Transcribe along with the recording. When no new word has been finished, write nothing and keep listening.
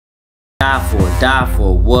Die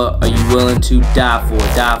for, what are you willing to die for?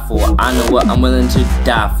 Die for, I know what I'm willing to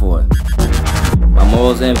die for. My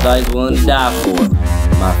morals and values willing to die for.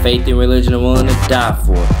 My faith and religion I'm willing to die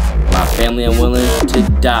for. My family I'm willing to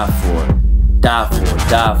die for. Die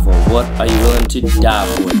for, what are you willing to die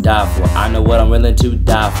for? Die for, I know what I'm willing to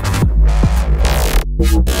die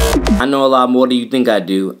for. I know a lot more than you think I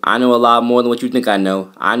do. I know a lot more than what you think I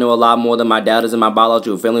know. I know a lot more than my doubters and my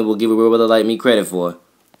biological family will give a real brother like me credit for.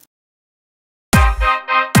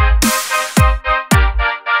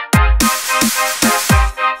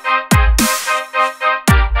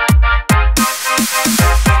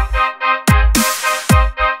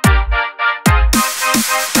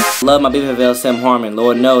 Love my BFF-Sam Harmon.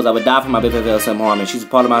 Lord knows I would die for my BFF-Sam Harmon. She's a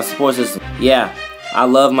part of my support system. Yeah, I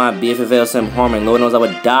love my BFF-Sam Harmon. Lord knows I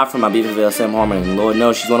would die for my BFF-Sam Harmon. Lord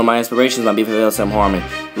knows she's one of my inspirations, my BFF-Sam Harmon.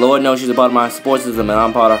 Lord knows she's a part of my support system and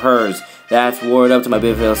I'm part of hers. That's word up to my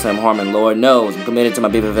BFF-Sam Harmon. Lord knows I'm committed to my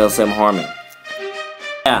BFF-Sam Harmon.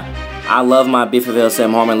 Yeah, I love my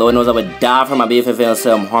BFF-Sam Harmon. Lord knows I would die for my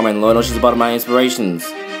BFF-Sam Harmon. Lord knows she's a part of my inspirations.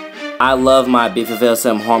 I love my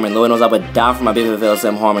BFF-Sam Harmon. Lord knows I would die for my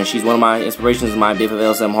BFF-Sam Harmon. She's one of my inspirations, my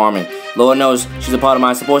BFF-Sam Harmon. Lord knows she's a part of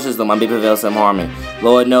my support system, my BFF-Sam Harmon.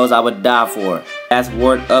 Lord knows I would die for her. That's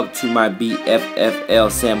word up to my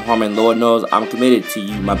BFF-Sam Harmon. Lord knows I'm committed to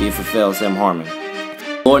you, my BFF-Sam Harmon.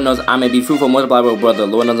 Lord knows I may be fruitful and multiply with brother.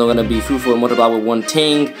 Lord knows I'm going to be fruitful and multiply with one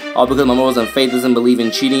ting. All because my morals and faith doesn't believe in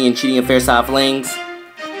cheating and fair side flings.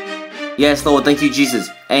 Yes, Lord, thank you, Jesus.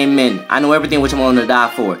 Amen. I know everything which I'm willing to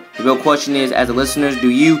die for. The real question is, as the listeners, do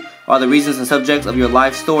you, are the reasons and subjects of your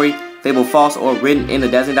life story, fable false, or written in the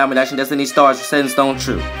dazzling diamond dashing destiny stars set in stone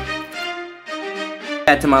true?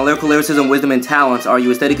 Add to my lyrical lyricism, wisdom, and talents, are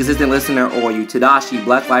you a steady, consistent listener, or are you Tadashi,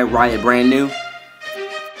 Blacklight, Riot, brand new?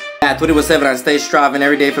 At 24/7, I stay striving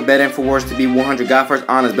every day for better and for worse, to be 100 God first,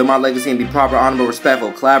 honest, build my legacy and be proper, honorable,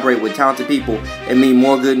 respectful, collaborate with talented people, and meet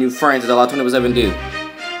more good new friends as all I 24/7 do.